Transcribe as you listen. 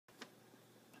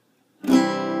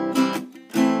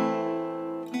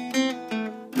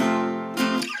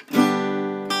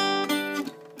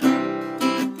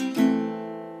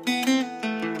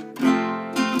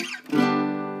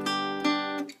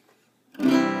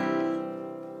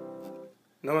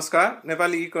नमस्कार,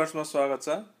 नेपाली E-Chords मा स्वागत छ।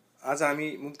 आज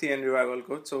हामी मुक्ति एन्ड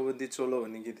रिभाइभलको चौबन्दी चोलो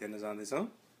भन्ने गीत हेर्न जाँदैछौँ।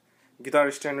 गिटार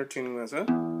स्ट्यान्डर्ड ट्युनिङमा छ।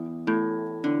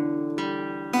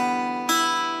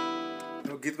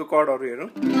 गीतको कर्डहरू हेरौँ।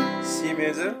 सी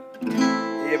मेजर,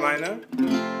 ए माइनर,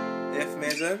 एफ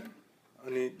मेजर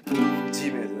अनि जी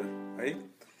मेजर है।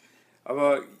 अब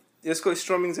यसको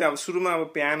स्ट्रमिङ चाहिँ अब सुरुमा अब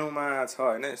पियानोमा छ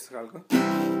हैन, यस्तो खालको।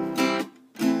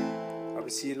 अब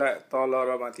सी लाई तल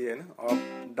र माथि हैन, अप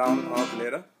डाउन अप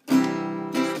लिएर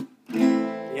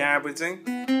यहाँ अब चाहिँ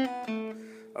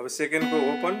अब सेकेन्डको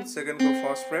ओपन, सेकेन्डको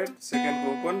फर्स्ट फ्रेट,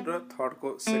 सेकेन्डको ओपन र थर्डको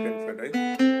सेकेन्ड फ्रेट है,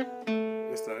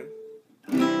 यस्तो है।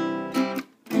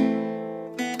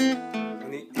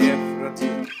 अनि एफ र जी,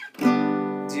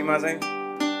 जीमा चाहिँ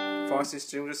फर्स्ट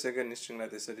स्ट्रिङ र सेकेन्ड स्ट्रिङलाई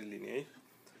त्यसरी लिने है।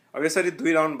 अब यसरी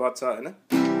 2 राउन्ड बज्छ हैन।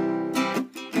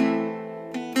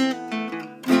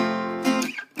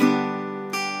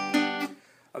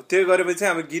 अब त्यो गरेपछि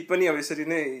चाहिँ अब गीत पनि अब यसरी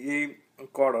नै यही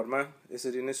कर्डहरुमा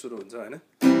यसरी नै सुरु हुन्छ हैन।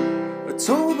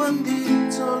 चौबन्दी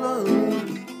चोलो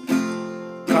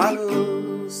कालो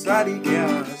साडी क्या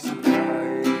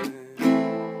सुनाए,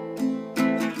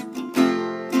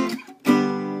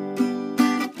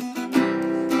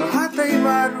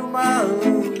 हातैमा रुमाल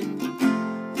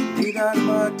निधार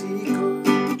माटीको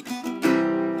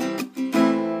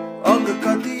अङ्ग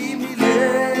कति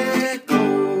मिलेको,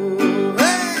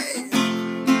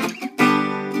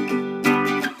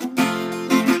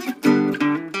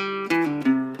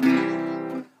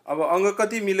 अब अङ्ग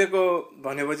कति मिलेको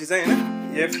भनेपछि चाहिँ हैन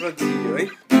एफ र जी हो है।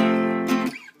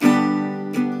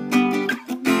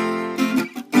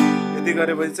 यति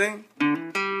गरेपछि चाहिँ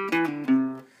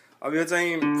अब यो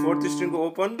चाहिँ फोर्थ स्ट्रिङको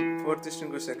ओपन, फोर्थ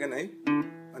स्ट्रिङको सेकेन्ड है,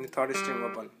 अनि थर्ड स्ट्रिङ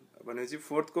ओपन भनेपछि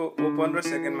फोर्थको ओपन र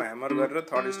सेकेन्डमा ह्यामर गरेर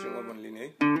थर्ड स्ट्रिङ ओपन लिने है।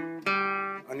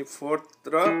 अनि फोर्थ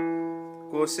र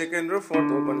को सेकेन्ड र फोर्थ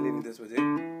ओपन लिने, त्यसपछि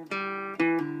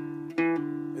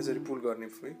यसरी पुल गर्ने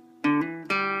है।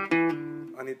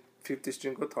 अनि फिफ्थ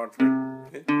स्ट्रिङको थर्ड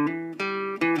फ्रेट है,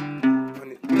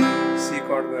 अनि सी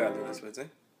कर्ड गइहाल्यो त्यसपछि।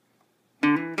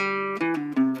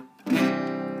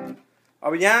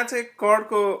 अब यहाँ चाहिँ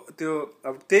कर्डको त्यो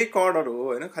अब त्यही कर्डहरु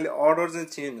हो हैन, खाली अर्डर चाहिँ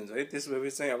चेन्ज हुन्छ है। त्यसपछि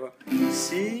चाहिँ अब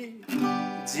सी,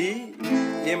 जी,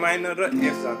 ए माइनर र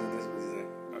एफ जान्छ त्यसपछि चाहिँ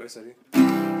अब यसरी।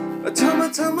 क्षमा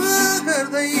क्षमा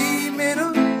गर्दै मेरो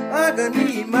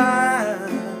आगनीमा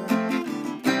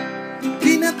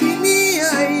किन तिमी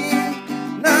आई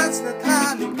नाच्न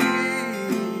थाल्यो,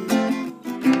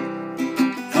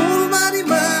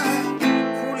 फुलबारीमा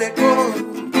फुलेको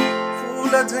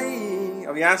फुल झैं।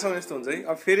 अब यहाँसम्म यस्तो हुन्छ है।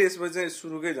 अब फेरि यसपछि चाहिँ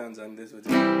सुरुकै जान्छ, अनि त्यसपछि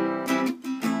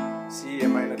सी ए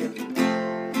माइनर,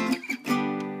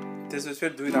 त्यसपछि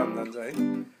फेरि 2 राउन्ड जान्छ है।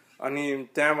 अनि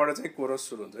त्यहाँबाट चाहिँ कोरस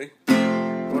सुरु हुन्छ है।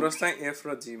 कोरस चाहिँ एफ र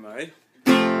जी मा है।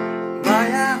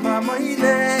 मायामा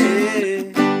मैले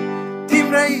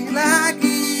तिम्रै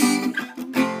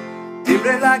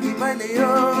लागि मैले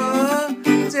यो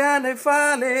ज्यानै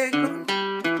फालेको,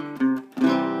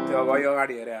 त्यो अब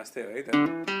अगाडि हेरे हाँस्थ्यो है त।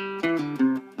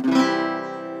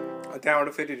 त्यहाँबाट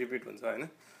फेरि रिपिट हुन्छ हैन।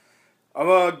 अब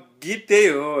गीत त्यही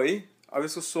हो है। अब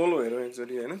यसको सोलो हेरौँ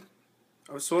एकचोटि हैन।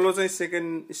 अब सोलो चाहिँ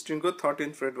सेकेन्ड स्ट्रिङको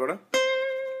 13th फ्रेटबाट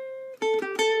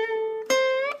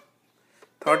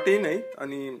 13 है,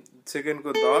 अनि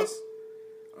सेकेन्डको 10,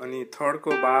 अनि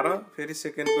थर्डको 12, फेरि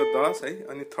सेकेन्डको 10 है,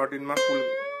 अनि 13 मा फुल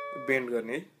बेन्ड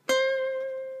गर्ने है।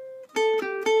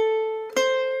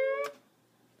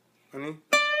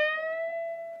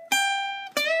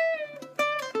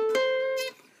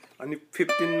 अनि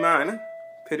 15 मा हैन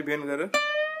फेरि बेन्ड गरेर,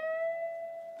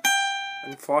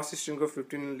 अनि फर्स्ट स्ट्रिङको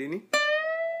 15 लिने,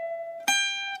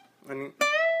 अनि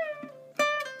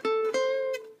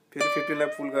फेरि 15 लाई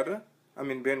फुल गरेर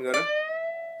बेन्ड गरेर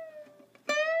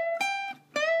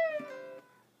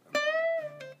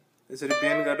यसरी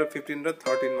बेन्ड गरेर 15 र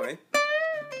 13 मा है।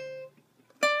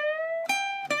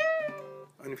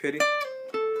 अनि फेरि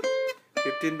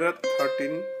 15 र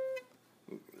 13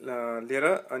 लिएर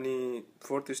अनि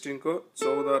फोर्थ स्ट्रिङको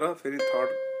 14 र फेरि थर्ड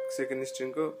सेकेन्ड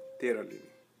स्ट्रिङको 13 लिने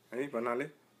है भन्नाले।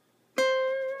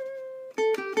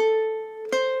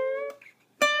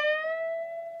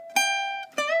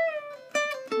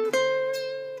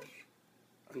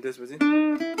 अनि त्यसपछि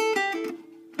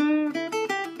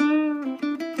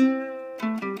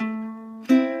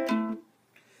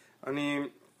अनि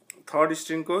थर्ड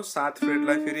स्ट्रिङको 7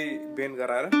 फ्रेटलाई फेरि बेन्ड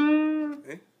गराएर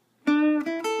है।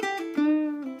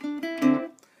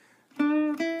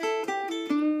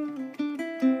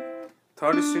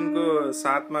 थर्ड स्ट्रिङको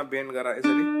 7 मा बेन्ड गरा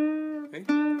यसरी है।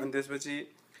 अनि त्यसपछि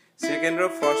सेकेन्ड र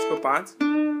फर्स्टको 5,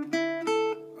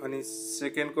 अनि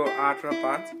सेकेन्डको 8 र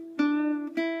 5,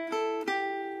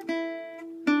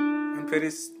 अनि फेरि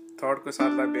थर्ड को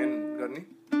साथलाई बेन्ड गर्ने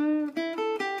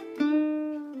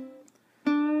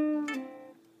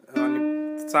अनि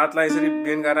 7 लाई यसरी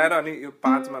बेन्ड गराएर अनि यो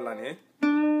 5 मा लाने है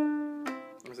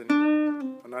यसरी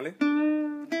भन्नाले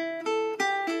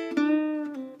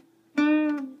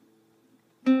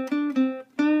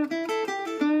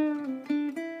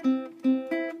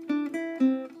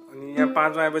अनि यहाँ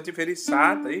 5 मा आएपछि फेरि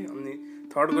 7 है अनि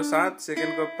थर्ड को 7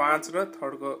 सेकेन्ड को 5 र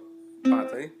थर्ड को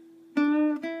 5 है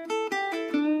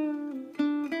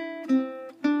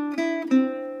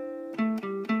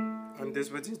अनि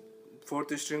त्यसपछि फोर्थ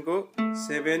स्ट्रिङ को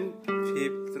 7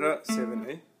 फिफ्थ र 7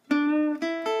 है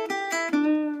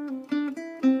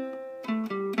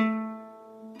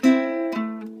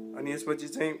अनि यसपछि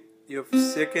चाहिँ यो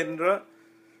सेकेन्ड र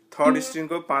थर्ड स्ट्रिङ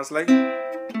को 5 लाई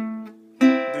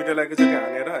दुईटालाई एकैचोटि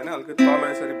हानेर हैन अलिकति तल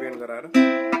यसरी बेन्ड गराएर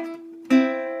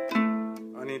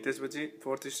अनि त्यसपछि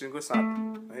फोर्थ स्ट्रिङ को 7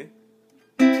 है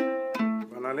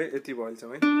भन्नाले यति भइन्छ है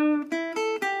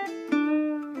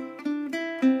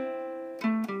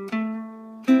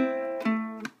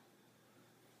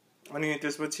अनि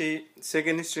त्यसपछि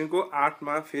सेकेन्ड स्ट्रिङ को 8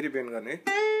 मा फेरि बेन्ड गर्ने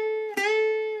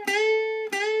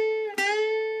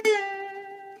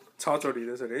 6 चोटी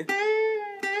त्यसरी है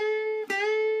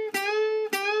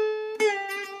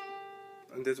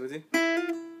अनि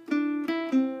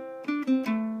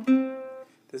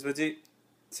त्यसपछि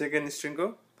सेकेन्ड स्ट्रिङ को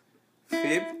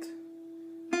 5th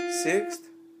 6th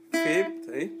 5th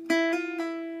है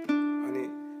अनि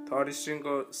थर्ड स्ट्रिङ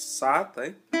को 7 है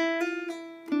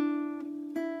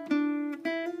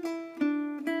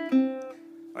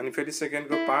अनि फेरि सेकेन्ड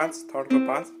को 5 थर्ड को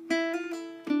 5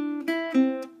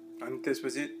 अनि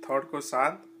त्यसपछि थर्ड को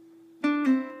 7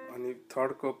 अनि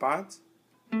थर्ड को 5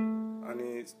 अनि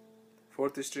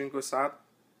फोर्थ स्ट्रिङ को 7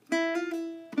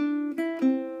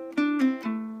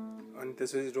 अनि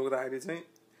त्यसपछि रोक्दाखेरि चाहिँ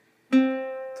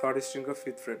थर्ड स्ट्रिङ को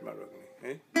 5th फ्रेट मा रोक्ने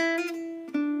है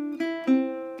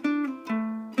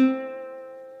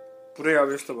पुरै अब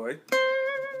यस्तो भयो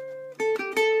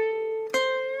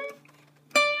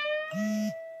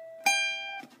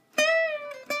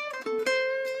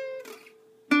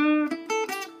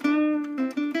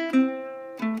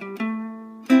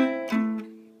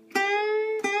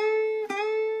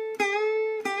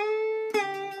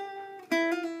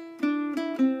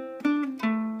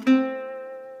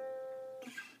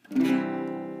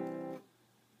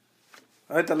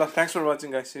Alright, thanks for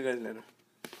watching guys. See you guys later.